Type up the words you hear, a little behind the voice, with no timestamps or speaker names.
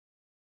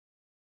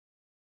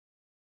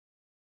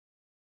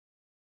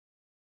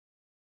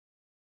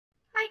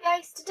Hi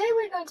guys, today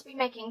we're going to be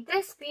making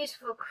this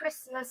beautiful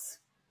Christmas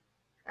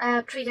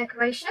tree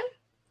decoration.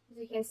 As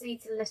you can see,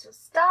 it's a little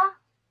star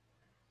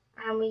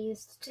and we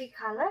used two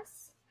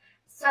colours.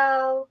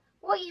 So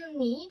what you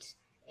need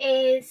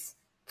is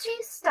two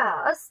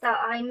stars that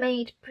I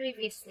made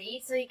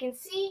previously. So you can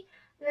see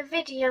the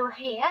video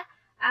here.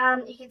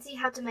 You can see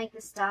how to make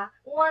the star.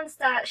 One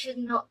star should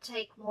not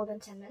take more than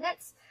 10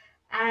 minutes.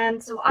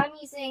 So I'm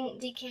using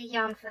DK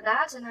yarn for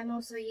that, and I'm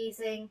also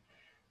using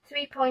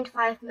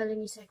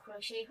 3.5mm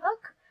crochet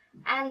hook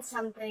and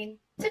something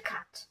to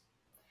cut.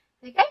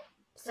 Okay,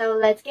 so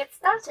let's get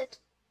started.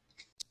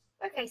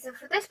 Okay, so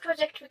for this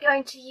project we're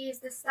going to use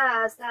the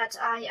stars that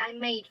I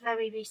made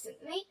very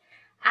recently,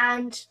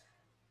 and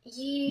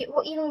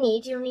what you'll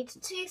need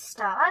two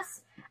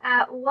stars.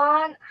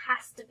 One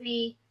has to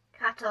be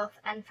cut off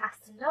and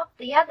fastened off.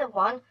 The other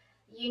one,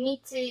 you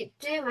need to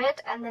do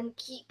it and then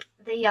keep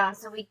the yarn.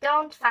 So we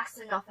don't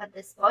fasten off at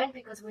this point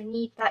because we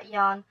need that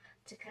yarn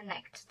to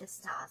connect the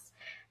stars.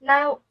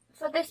 Now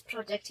for this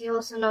project you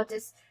also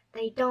notice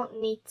they don't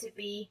need to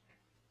be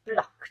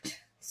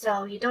blocked,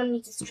 so you don't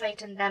need to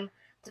straighten them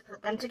to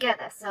put them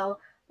together. So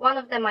one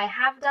of them I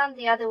have done,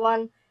 the other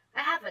one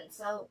I haven't,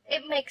 so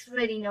it makes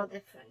really no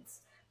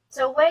difference.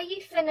 So where you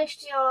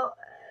finished your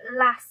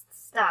last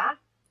star,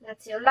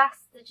 that's your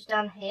last stitch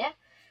done here,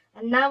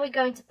 and now we're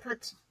going to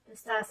put the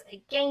stars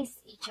against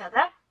each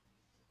other,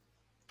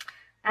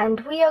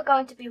 and we are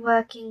going to be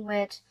working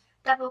with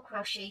double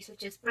crochets,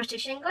 which is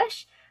British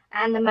English,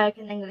 and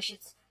American English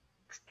it's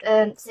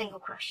single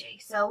crochet.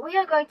 So we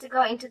are going to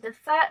go into the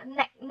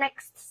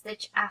next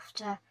stitch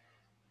after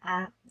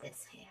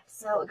this here.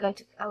 So we're going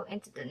to go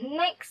into the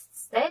next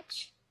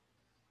stitch,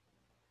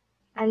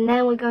 and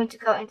then we're going to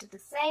go into the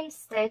same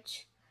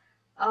stitch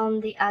on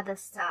the other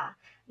star.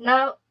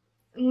 Now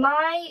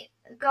my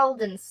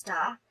golden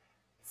star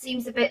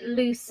seems a bit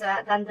looser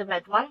than the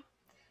red one,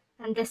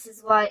 and this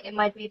is why it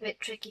might be a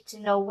bit tricky to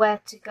know where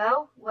to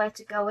go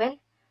in.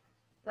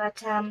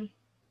 But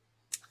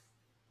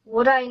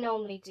what I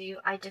normally do,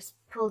 I just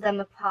pull them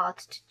apart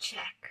to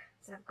check.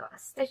 So I've got a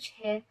stitch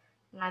here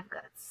and I've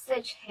got a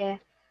stitch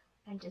here,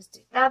 and just do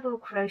double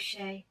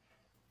crochet,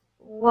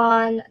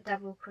 one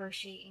double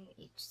crochet in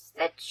each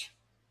stitch,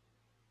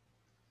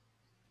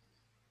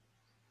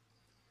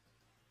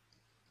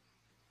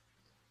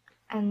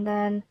 and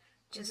then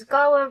just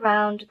go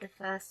around the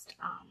first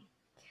arm.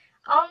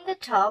 On the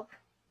top,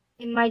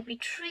 it might be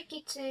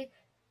tricky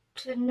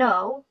to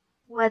know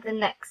where the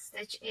next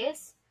stitch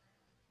is.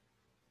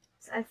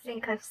 So I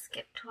think I've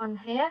skipped one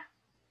here.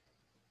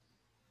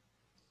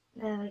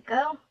 There we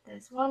go.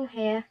 There's one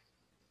here.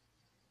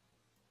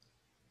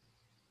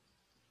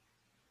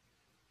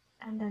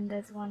 And then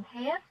there's one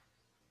here.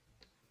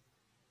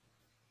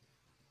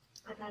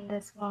 And then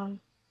there's one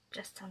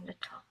just on the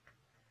top.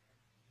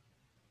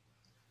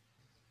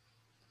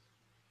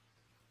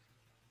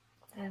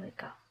 There we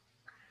go.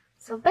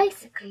 So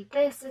basically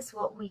this is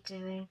what we're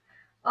doing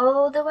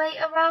all the way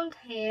around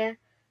here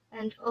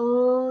and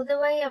all the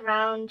way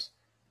around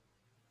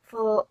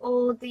for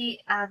all the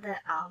other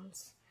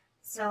arms.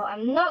 So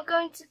I'm not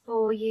going to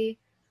bore you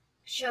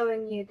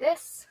showing you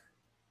this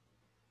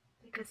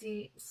because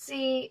you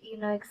see, you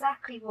know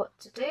exactly what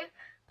to do,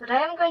 but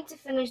I am going to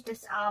finish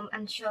this arm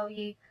and show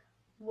you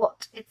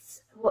what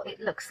it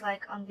looks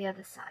like on the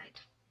other side.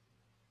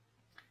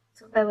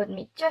 So bear with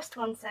me just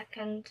 1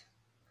 second.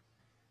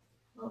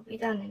 Will be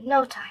done in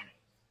no time.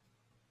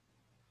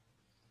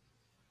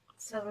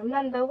 So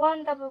remember,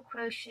 one double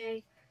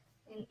crochet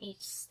in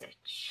each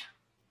stitch.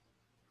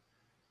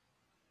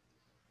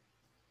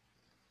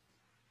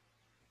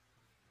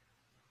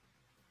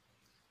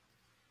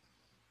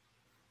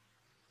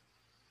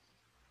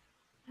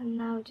 And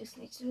now we just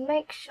need to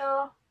make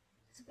sure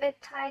it's a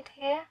bit tight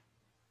here.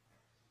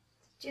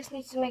 Just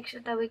need to make sure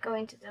that we go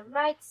into the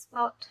right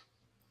spot.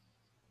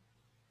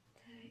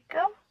 There we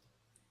go.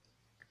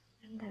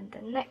 And then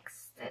the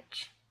next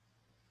stitch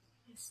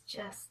is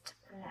just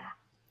there.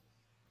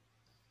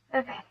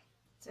 Okay,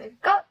 so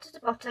we've got to the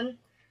bottom,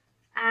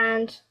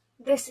 and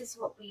this is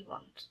what we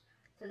want.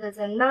 So there's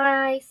a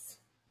nice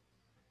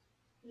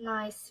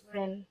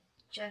rim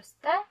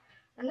just there,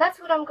 and that's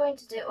what I'm going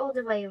to do all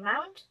the way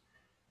around.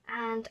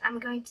 And I'm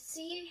going to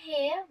see you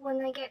here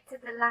when I get to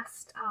the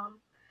last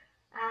arm.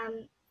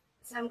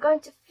 So I'm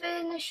going to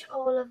finish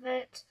all of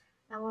it,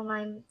 and when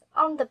I'm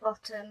on the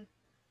bottom,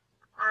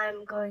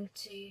 I'm going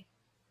to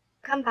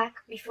come back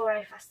before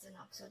I fasten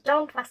off. So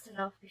don't fasten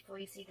off before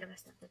you see the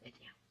rest of the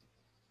video.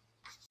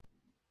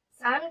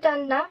 So I'm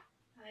done now.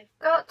 I've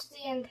got to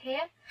the end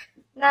here.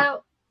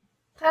 Now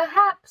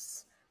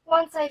perhaps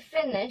once I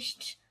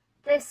finished,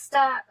 this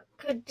star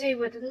could do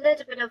with a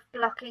little bit of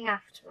blocking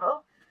after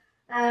all,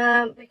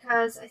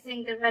 because I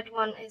think the red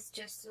one is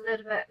just a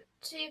little bit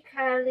too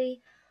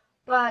curly.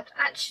 But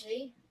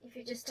actually, if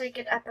you just take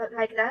it up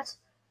like that,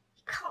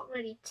 you can't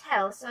really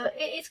tell. So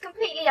it's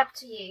completely up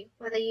to you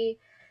whether you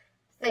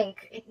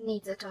think it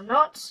needs it or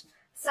not.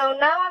 So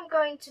now I'm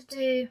going to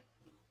do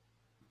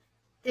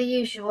the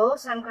usual.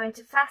 So I'm going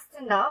to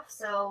fasten off.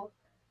 So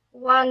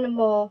one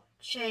more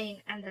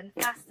chain and then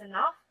fasten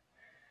off.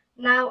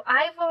 Now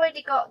I've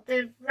already got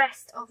the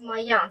rest of my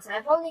yarn, so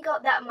I've only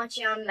got that much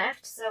yarn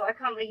left, so I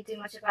can't really do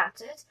much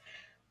about it.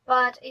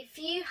 But if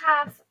you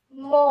have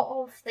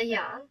more of the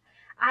yarn,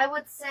 I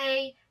would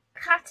say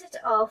cut it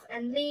off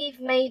and leave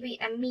maybe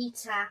a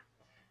meter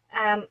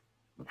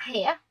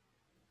here.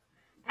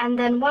 And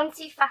then once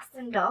you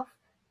fastened off,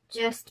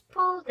 just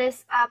pull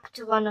this up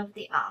to one of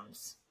the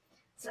arms.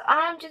 So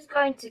I'm just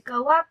going to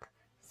go up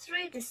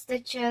through the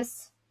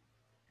stitches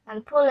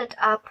and pull it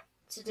up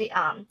to the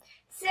arm,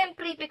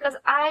 simply because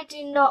I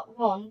do not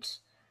want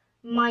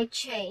my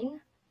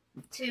chain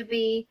to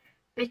be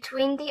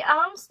between the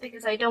arms,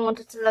 because I don't want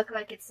it to look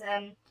like it's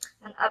an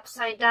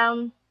upside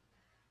down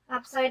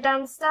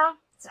star.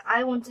 So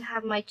I want to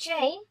have my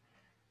chain,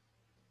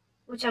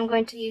 which I'm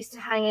going to use to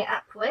hang it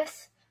up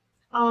with,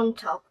 on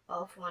top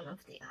of one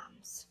of the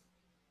arms.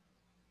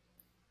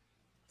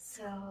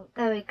 So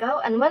there we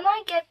go. And when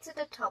I get to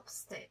the top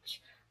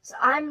stitch, so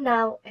I'm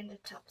now in the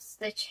top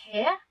stitch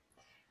here,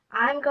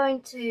 I'm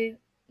going to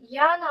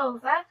yarn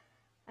over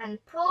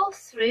and pull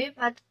through,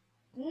 but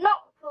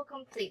not pull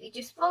completely,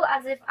 just pull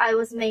as if I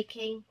was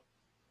making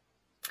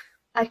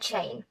a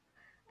chain.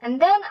 And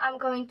then I'm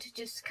going to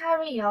just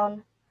carry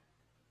on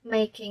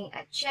making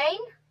a chain,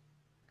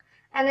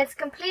 and it's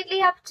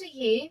completely up to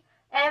you.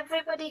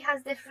 Everybody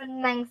has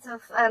different lengths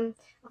of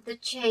the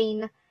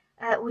chain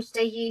which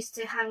they use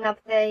to hang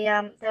up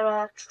their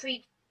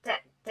tree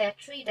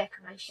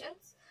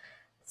decorations.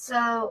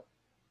 So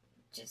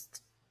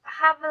just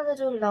have a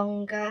little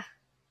longer.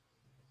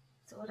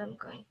 So what I'm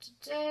going to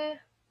do,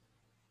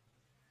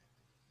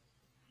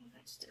 I'm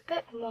going to do a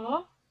bit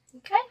more.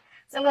 Okay,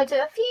 so I'm going to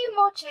do a few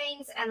more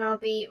chains and I'll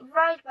be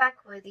right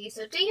back with you.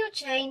 So do your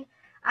chain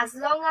as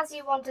long as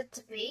you want it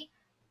to be,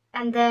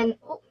 and then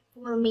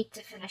we'll meet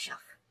to finish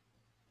off.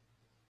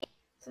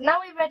 So now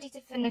we're ready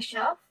to finish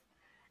off.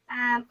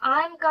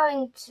 I'm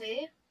going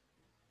to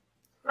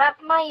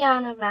wrap my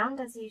yarn around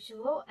as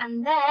usual,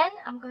 and then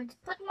I'm going to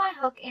put my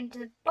hook into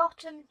the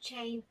bottom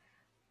chain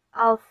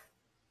of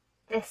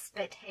this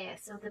bit here.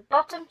 So the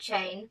bottom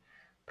chain,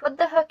 put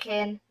the hook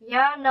in,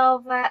 yarn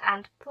over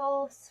and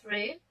pull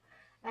through,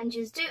 and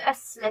just do a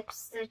slip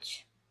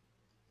stitch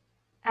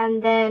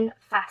and then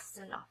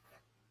fasten off.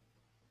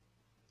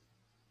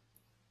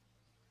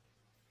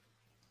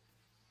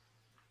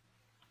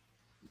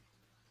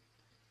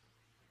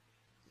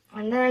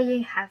 And there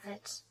you have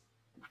it.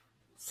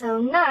 So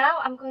now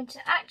I'm going to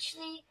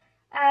actually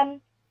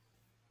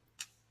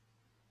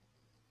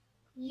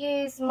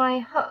use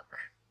my hook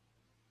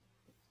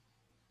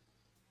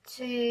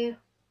to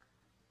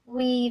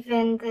weave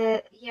in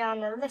the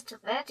yarn a little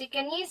bit. You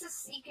can use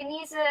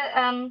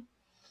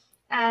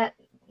a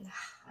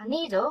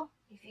needle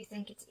if you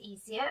think it's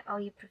easier or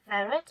you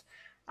prefer it.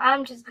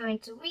 I'm just going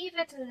to weave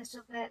it a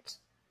little bit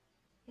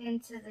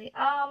into the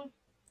arm,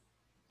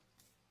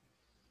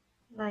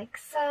 like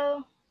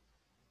so.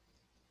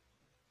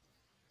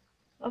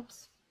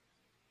 Oops.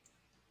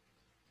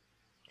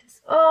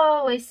 There's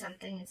always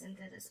something, isn't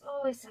there? There's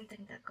always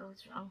something that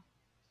goes wrong.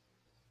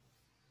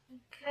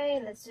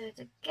 Okay, let's do it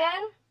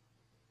again.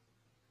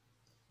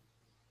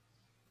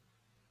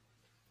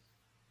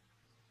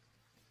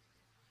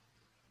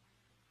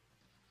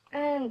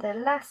 And the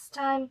last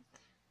time.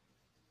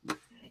 There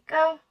we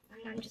go.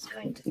 And I'm just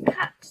going to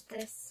cut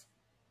this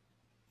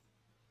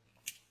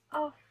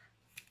off.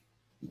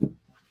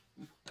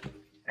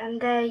 And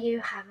there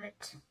you have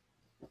it.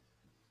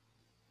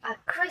 A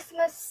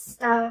Christmas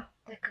star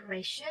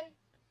decoration,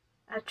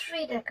 a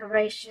tree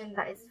decoration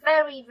that is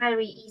very,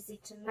 very easy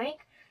to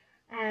make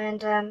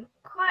and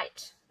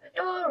quite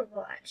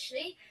adorable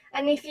actually.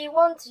 And if you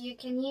want to, you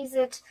can use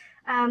it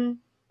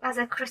as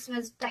a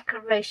Christmas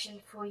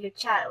decoration for your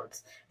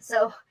child.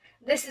 So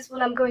this is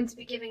what I'm going to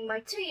be giving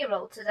my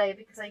 2-year-old today,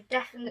 because I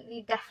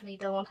definitely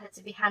don't want her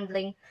to be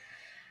handling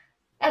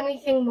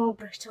anything more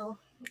brittle.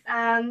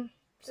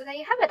 So there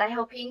you have it. I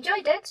hope you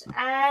enjoyed it,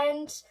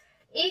 and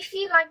if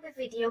you like the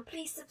video,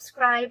 please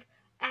subscribe,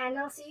 and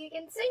I'll see you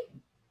again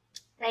soon.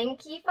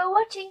 Thank you for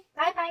watching.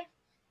 Bye bye.